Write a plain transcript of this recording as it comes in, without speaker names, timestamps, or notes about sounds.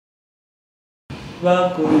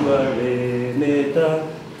bakundwa bene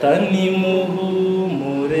data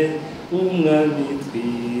nimuhumure umwami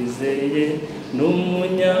twizeye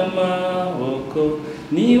n'umunyamaboko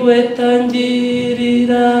niwe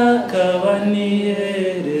tangirira akaba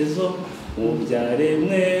n'iherezo mu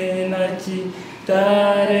byaremwe na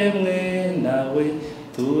kitaremwe nawe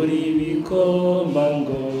turi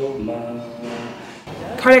bikomangoma.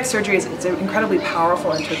 Cardiac surgery is an incredibly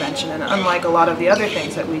powerful intervention, and unlike a lot of the other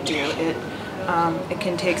things that we do, it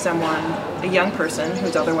can take someone, a young person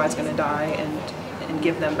who's otherwise going to die, and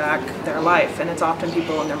give them back their life, and it's often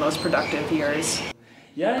people in their most productive years.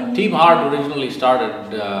 Team Heart originally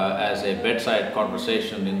started as a bedside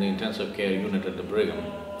conversation in the intensive care unit at the Brigham,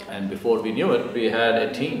 and before we knew it, we had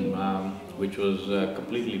a team which was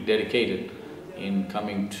completely dedicated in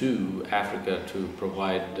coming to Africa to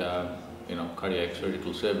provide cardiac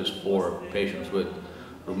surgical service for patients with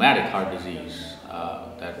rheumatic heart disease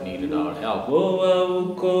that needed our help.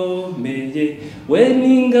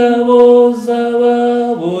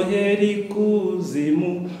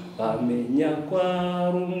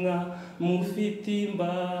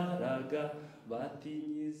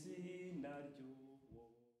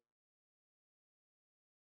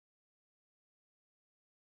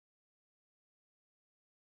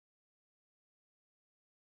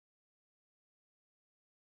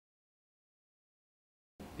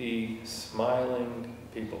 The smiling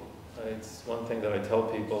people. It's one thing that I tell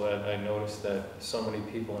people, that I noticed that so many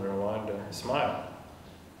people in Rwanda smile,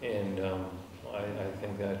 and I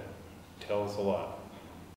think that tells a lot.